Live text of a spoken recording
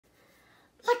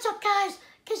What's up, guys?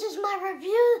 This is my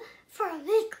review for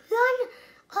week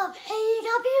 1 of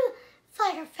AEW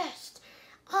Fyter Fest.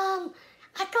 I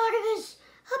thought it was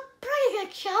a pretty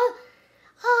good show.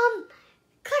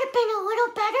 Could have been a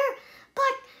little better,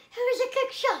 but it was a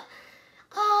good show.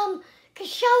 The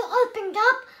show opened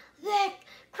up with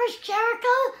Chris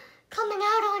Jericho coming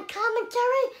out on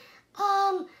commentary.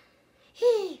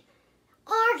 He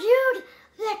argued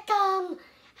that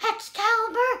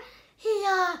Excalibur, he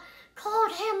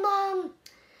called him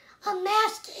a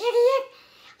masked idiot.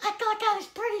 I thought that was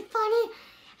pretty funny,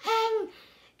 and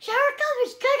Jericho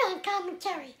was good on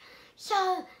commentary,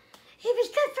 so he was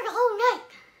good for the whole night.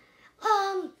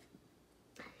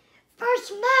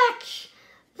 First match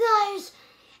was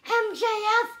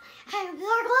MJF and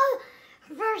Wardlow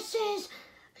versus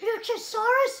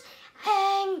Luchasaurus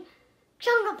and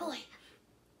Jungle Boy.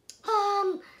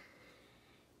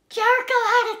 Jericho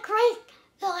had a great,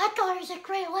 well, I thought it was a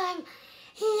great line.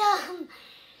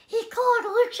 He called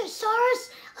Luchasaurus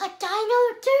a dino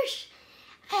douche,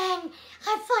 and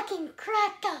I fucking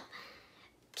cracked up.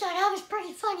 So that was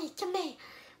pretty funny to me.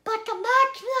 But the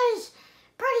match was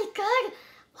pretty good.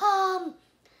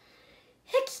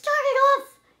 It started off,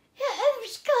 yeah, it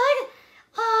was good.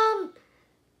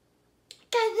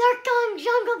 They worked on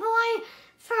Jungle Boy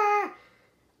for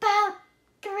about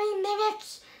 3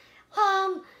 minutes.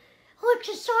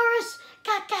 Luchasaurus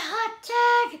got the hot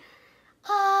tag.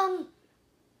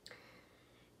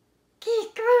 He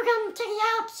threw them to the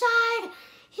outside.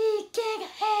 He did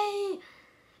a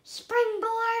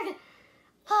springboard.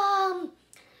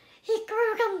 He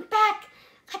threw them back.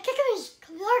 I think it was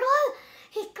Wardlow.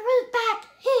 He threw back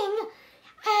in,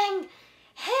 and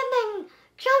him and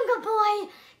Jungle Boy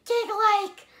did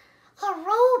like a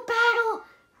roll barrel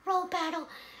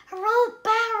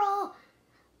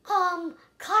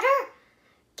cutter,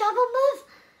 double move,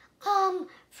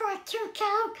 for a 2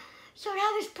 count. So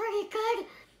that was pretty good.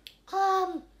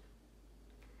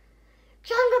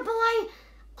 Jungle Boy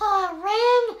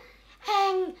ran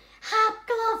and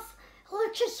hopped off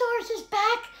Luchasaurus'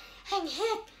 back and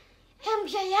hit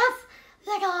MJF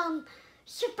with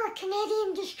Super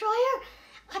Canadian Destroyer.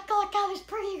 I thought that was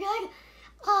pretty good.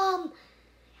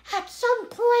 At some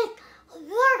point,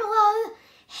 Wardlow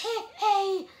hit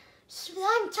a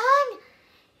swanton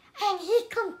and he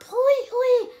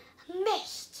completely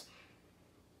missed.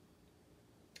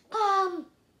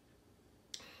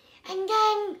 And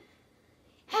then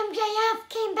MJF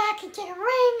came back into the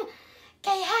ring.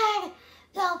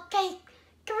 They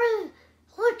threw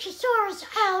Luchasaurus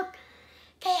out.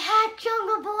 They had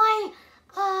Jungle Boy.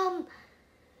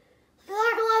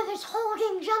 Wardlow was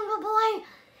holding Jungle Boy.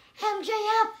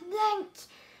 MJF went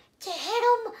to hit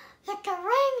him with the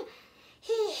ring.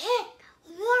 He hit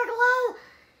Wardlow.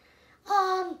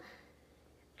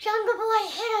 Jungle Boy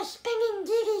hit a spinning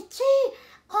DDT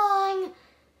on,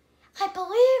 I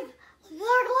believe,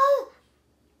 Wardlow.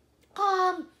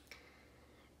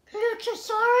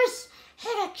 Luchasaurus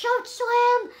hit a choke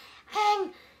slam,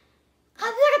 and I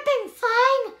would have been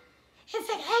fine if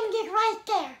it ended right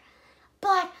there.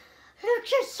 But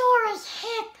Luchasaurus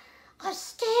hit a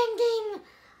standing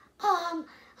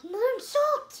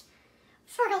moonsault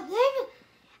for the win,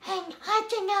 and I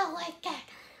did not like that.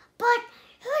 But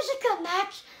it was a good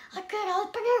match, a good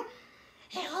opener,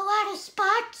 and a lot of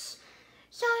spots,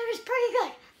 so it was pretty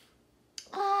good.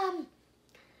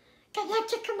 They went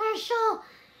to commercial.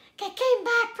 They came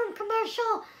back from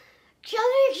commercial.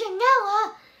 Joey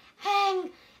Janela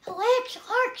and Lance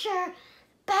Archer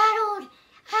battled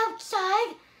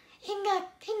outside in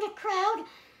the crowd,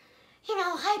 you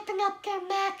know, hyping up their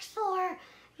match for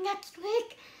next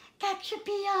week. That should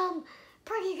be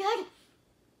pretty good.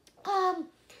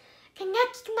 The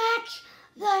next match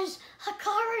was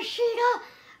Hikaru Shida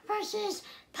versus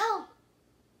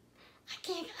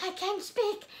I can't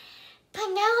speak.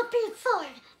 Penelope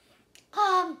Ford.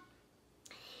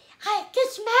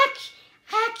 This match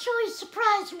actually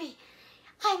surprised me.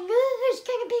 I knew it was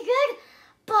going to be good,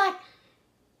 but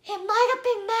it might have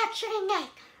been match of the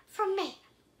night for me.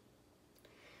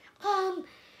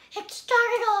 It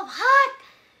started off hot.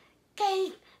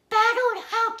 They battled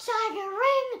outside the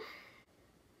ring.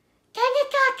 Then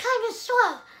it got kind of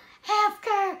slow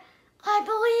after, I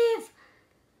believe,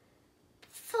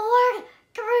 Ford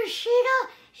threw Shida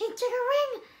into the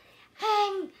ring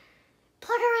and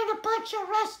put her in a bunch of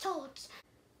rest holds.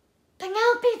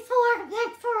 Penelope Ford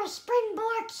went for a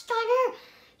springboard stunner.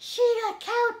 Shida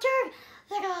countered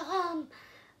with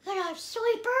a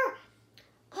sweeper.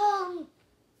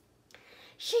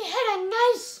 She hit a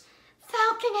nice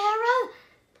Falcon Arrow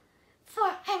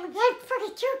and went for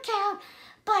the 2 count,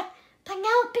 but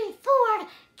Penelope Ford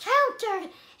countered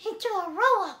into a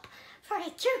roll-up for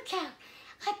the 2 count.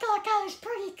 I thought that was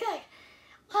pretty good.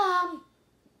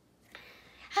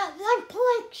 At one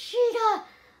point, Sheeta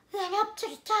went up to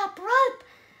the top rope,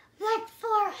 went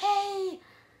for a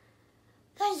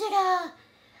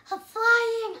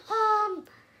flying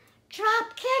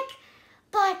drop kick,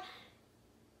 but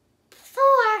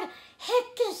Ford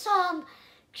hit this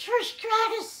Trish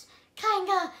Stratus kind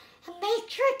of a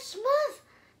matrix move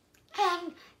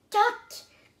and ducked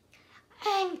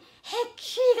and hit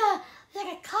Sheeta with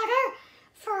a cutter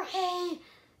for a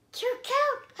 2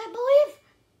 count, I believe.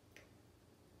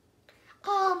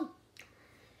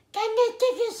 Then they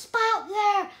did this spot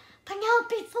where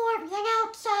Penelope Ford went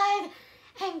outside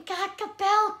and got the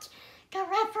belt. The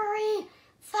referee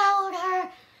fouled her.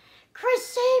 Chris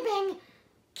Sabin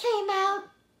came out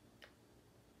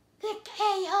with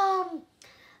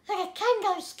a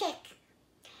kendo stick.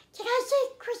 Did I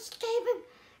say Chris Sabin?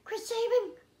 Chris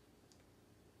Sabin?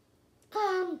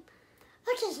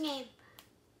 What's his name?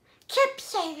 Kip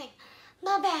Sabin.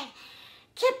 My bad.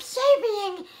 Kip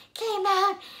Sabian came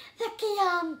out with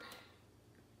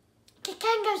the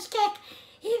kendo stick.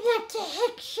 He went to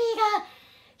hit Sheeta.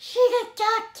 Sheeta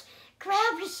ducked,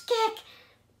 grabbed the stick,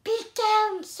 beat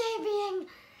down Sabian,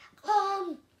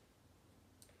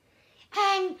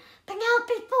 and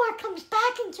Penelope Ford comes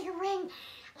back into the ring.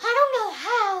 I don't know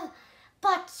how,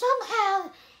 but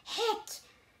somehow hit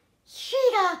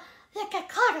Sheeta with a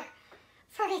cutter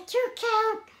for the 2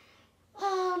 count.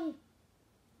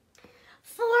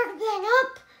 Ford went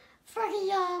up for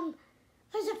the,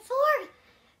 was it Ford?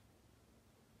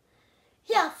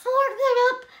 Yeah, Ford went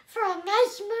up for a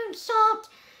nice moonsault.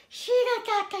 Sheeta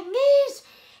got the knees,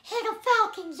 hit a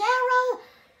Falcon's arrow.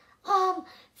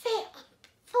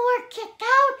 Ford kicked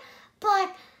out,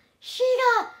 but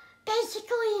Sheeta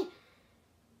basically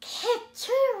hit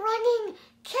 2 running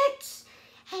kicks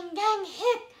and then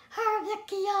hit her with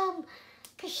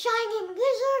the Shining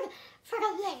Lizard for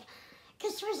the win.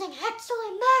 This was an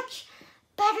excellent match,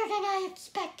 better than I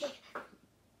expected.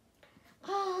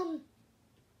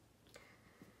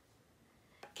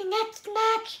 The next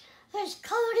match was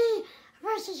Cody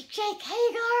versus Jake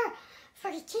Hagar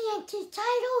for the TNT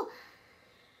title.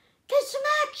 This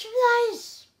match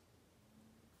was,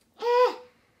 it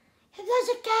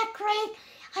wasn't that great.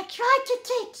 I tried to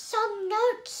take some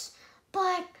notes,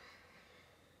 but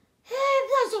it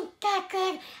wasn't that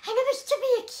good, and it was to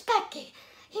be expected.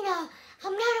 You know,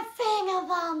 I'm not a fan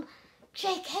of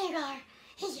Jake Hagar,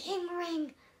 his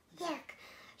in-ring work.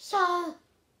 So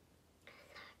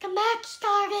the match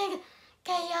started.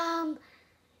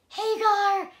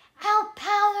 Hagar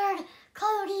outpowered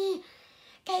Cody.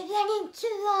 They went into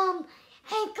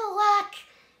ankle lock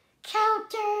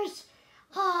counters.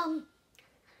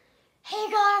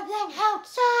 Hagar went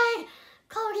outside.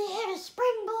 Cody hit a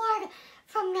springboard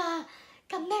from the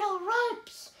middle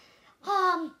ropes.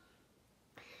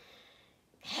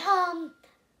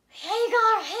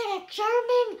 Hagar hit a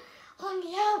German on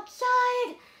the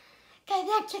outside. They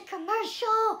went to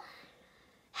commercial.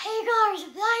 Hagar's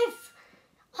wife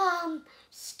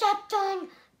stepped on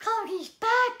Cody's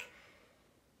back.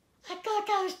 I thought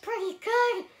that was pretty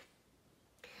good.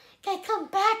 They come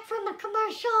back from a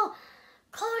commercial.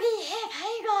 Cody hit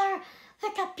Hagar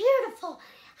with a beautiful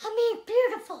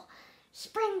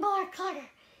springboard cutter.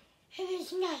 It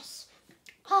was nice.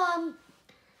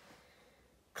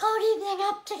 Cody went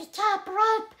up to the top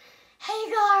rope.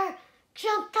 Hagar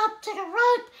jumped up to the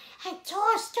rope and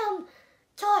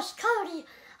tossed Cody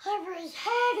over his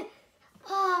head.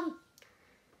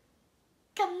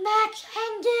 The match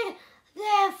ended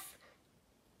with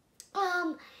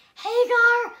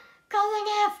Hagar going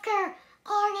after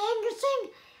Arn Anderson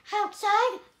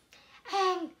outside,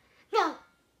 and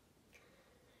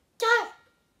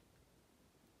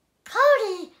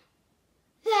Cody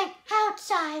went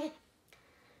outside.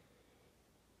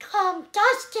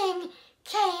 Dustin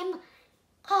came,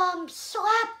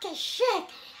 slapped the shit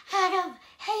out of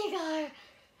Hagar,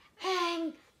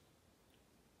 and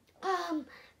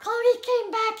Cody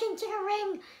came back into the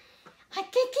ring. I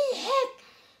think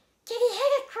did he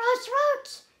hit a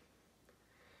crossroads?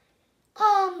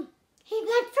 He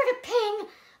went for the pin,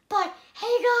 but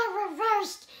Hagar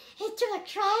reversed into a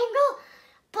triangle,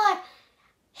 but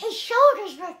his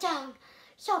shoulders were down.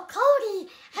 So Cody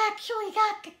actually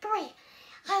got the 3.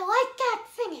 I like that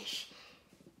finish.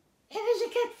 It was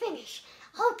a good finish.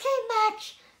 Okay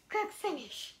match, good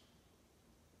finish.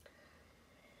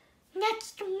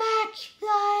 Next match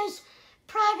was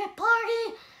Private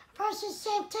Party versus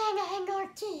Santana and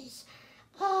Ortiz.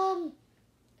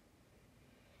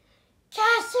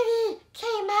 Cassidy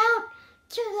came out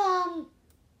to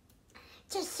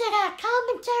to sit out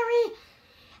commentary.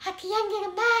 At the end of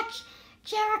the match,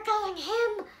 Jericho and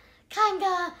him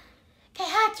they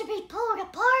had to be pulled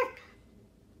apart.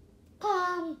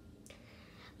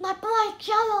 My boy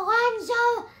Joe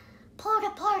Alonzo pulled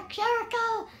apart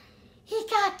Jericho. He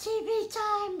got TV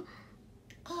time.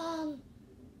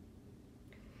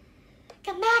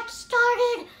 The match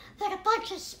started with a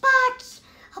bunch of spots,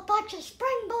 a bunch of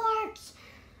springboards.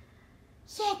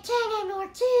 Santana and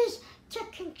Ortiz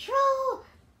took control.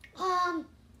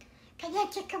 They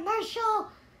went to commercial.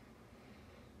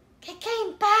 They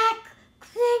came back.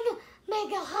 Cling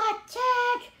made a hot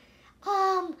tag.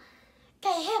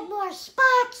 They hit more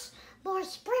spots, more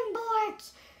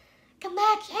springboards. The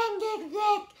match ended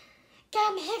with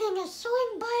them hitting a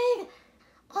swing blade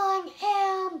on,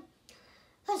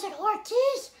 was it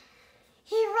Ortiz?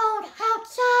 He rolled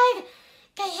outside.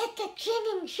 They hit the gin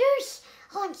and juice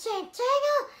on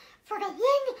Santana for the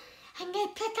win, and they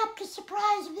pick up the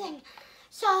surprise win.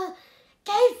 So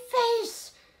they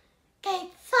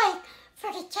fight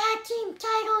for the tag team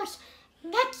titles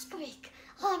next week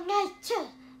on night 2.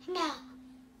 Now,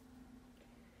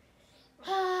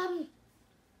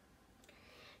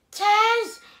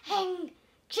 Taz and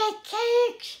Jake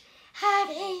Cage had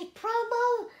a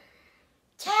promo.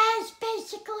 Taz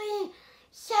basically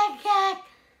said that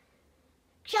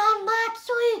Jon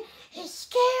Moxley is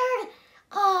scared.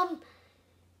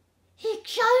 He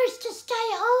chose to stay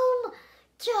home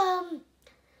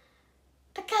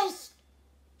because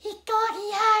he thought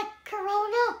he had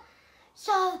corona.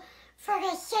 So for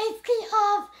the safety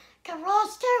of the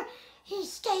roster, he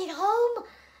stayed home.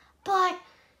 But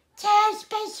Taz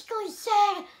basically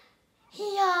said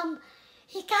he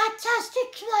got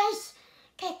tested twice.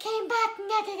 They came back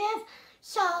negative.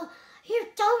 So you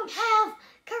don't have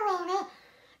corona.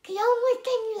 The only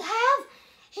thing you have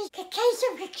is the case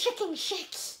of the chicken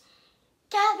shits.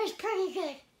 That was pretty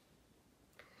good.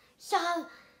 So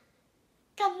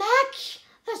the match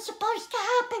was supposed to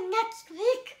happen next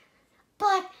week,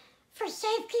 but for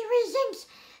safety reasons,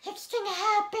 it's going to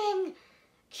happen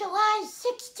July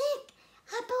 16th,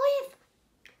 I believe.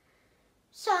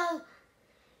 So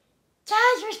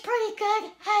Taz was pretty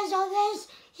good, as always.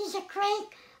 He's a great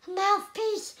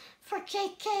mouthpiece for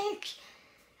Jake Cage.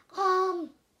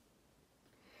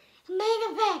 Main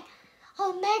event,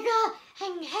 Omega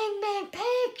and Hangman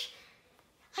Page.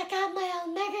 I got my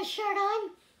Omega shirt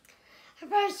on.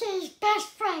 Versus Best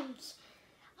Friends.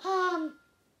 I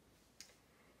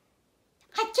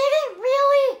didn't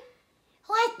really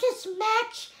like this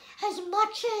match as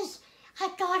much as I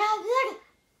thought I would.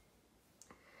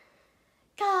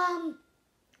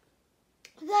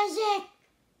 Was it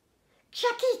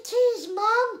Chuck E. Cheese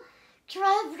mom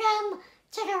drove them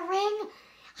to the ring?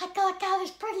 I thought that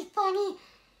was pretty funny.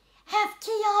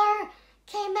 FTR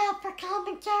came out for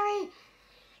commentary.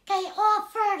 They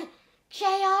offered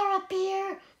JR a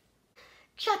beer.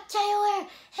 Chuck Taylor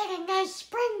hit a nice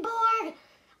springboard.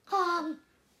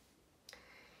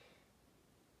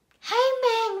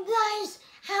 Hangman was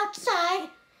outside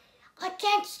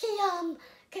against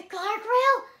the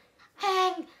guardrail,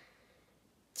 and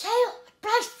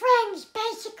Best Friends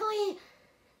basically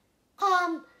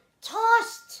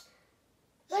tossed,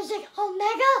 was it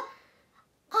Omega,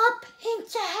 up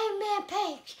into Hangman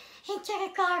Page, into the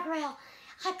guardrail.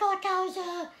 I thought that was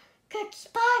a good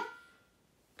spot.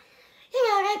 You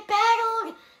know, they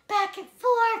battled back and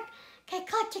forth. They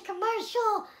cut to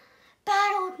commercial,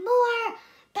 battled more,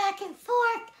 back and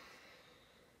forth.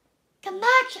 The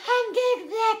match ended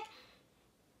with,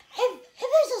 it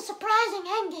was a surprising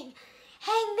ending.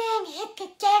 Hangman hit the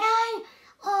Deadeye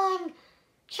on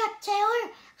Chuck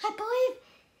Taylor, I believe,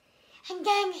 and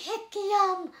then hit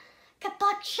the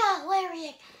buckshot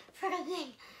lariat for the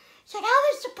win. So that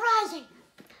was surprising,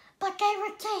 but they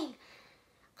retained.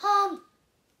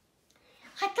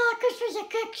 I thought this was a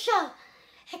good show.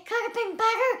 It could have been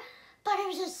better, but it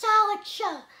was a solid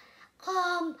show.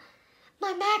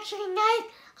 My match of the night,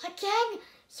 again,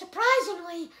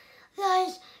 surprisingly,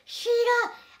 was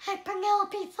Sheeta and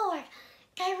Penelope Ford.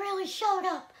 They really showed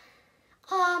up.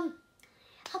 I'm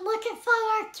looking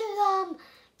forward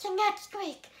to next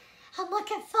week. I'm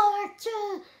looking forward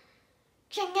to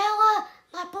Janela,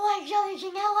 my boy Joey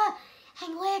Janela,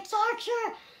 and Lance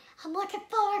Archer. I'm looking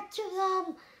forward to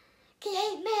the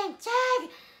 8-man tag.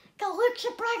 The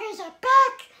Lucha Brothers are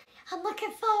back. I'm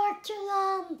looking forward to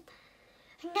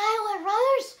Nyla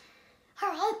Rose,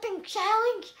 her open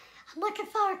challenge. I'm looking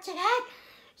forward to that.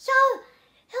 So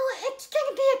it's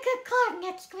gonna be a good card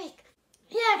next week.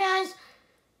 Yeah, guys.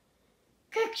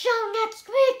 Good show next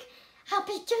week. I'll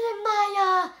be doing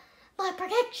my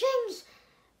predictions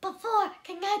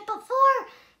the night before.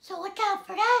 So look out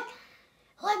for that.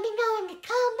 let me know in the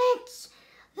comments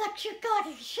what you thought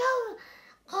of the show.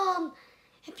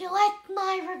 If you liked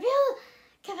my review,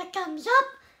 give a thumbs up.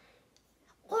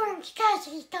 Orange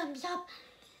Cassidy thumbs up.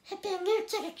 If you're new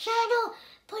to the channel,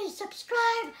 please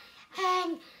subscribe.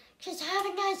 And just have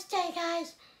a nice day,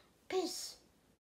 guys. Peace.